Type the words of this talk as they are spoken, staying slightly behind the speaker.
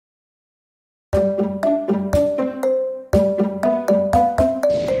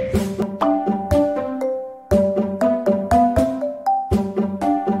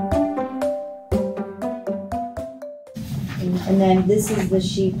this is the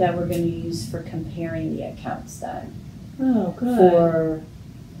sheet that we're going to use for comparing the accounts then. Oh, good. For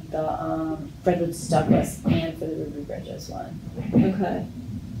the Frederick Douglass and for the Ruby Bridges one. Okay.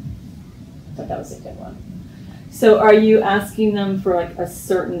 I thought that was a good one. So are you asking them for like a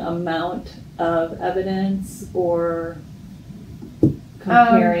certain amount of evidence or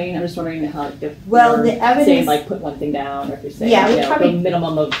comparing? I'm just wondering how, if well, you're the evidence, saying like put one thing down, or if you're saying probably, a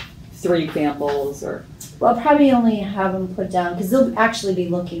minimum of 3 examples, or. Well, I'll probably only have them put down, because they'll actually be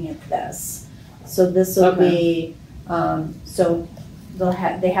looking at this. So this will be, so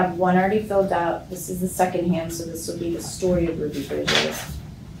they have one already filled out. This is the second hand, so this will be the story of Ruby Bridges.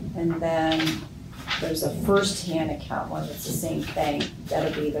 And then there's a first-hand account one that's the same thing.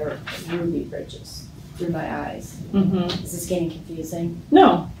 That'll be their Ruby Bridges, through my eyes. Mm-hmm. Is this getting confusing?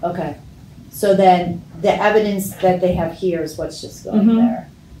 No. Okay. So then the evidence that they have here is what's just going there.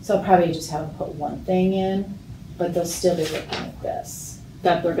 So I'll probably just have them put one thing in, but they'll still be looking at this.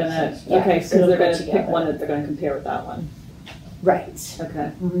 That they're gonna, Yeah, okay, so so they're they'll gonna put pick together. one that they're gonna compare with that one. Right.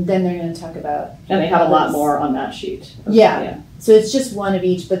 Okay. Then they're going to talk about. And they have a lot more on that sheet. Okay, Yeah. So it's just one of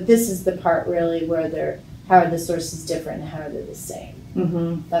each, but this is the part really where how are the sources different and how are they the same?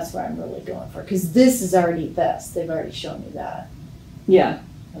 Mm-hmm. That's where I'm really going for, because this is already this. They've already shown me that. Yeah.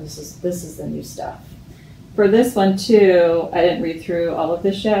 And this is the new stuff. For this one too, I didn't read through all of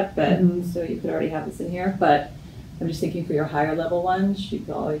this yet, but so you could already have this in here, but I'm just thinking for your higher level ones, you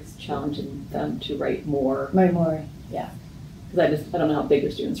could always challenge them to write more. More, yeah. Because I don't know how big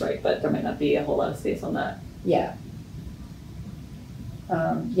your students write, but there might not be a whole lot of space on that. Yeah.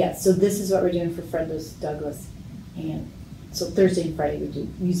 Yeah, so this is what we're doing for Frederick Douglass. And so Thursday and Friday we do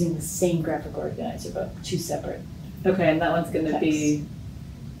using the same graphic organizer, but 2 separate. Okay, and that one's going to be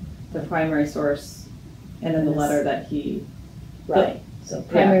the primary source and then the letter that he. Right. So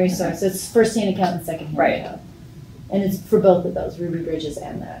primary source, it's first-hand account and second-hand account. And it's for both of those, Ruby Bridges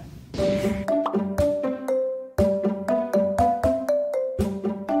and that.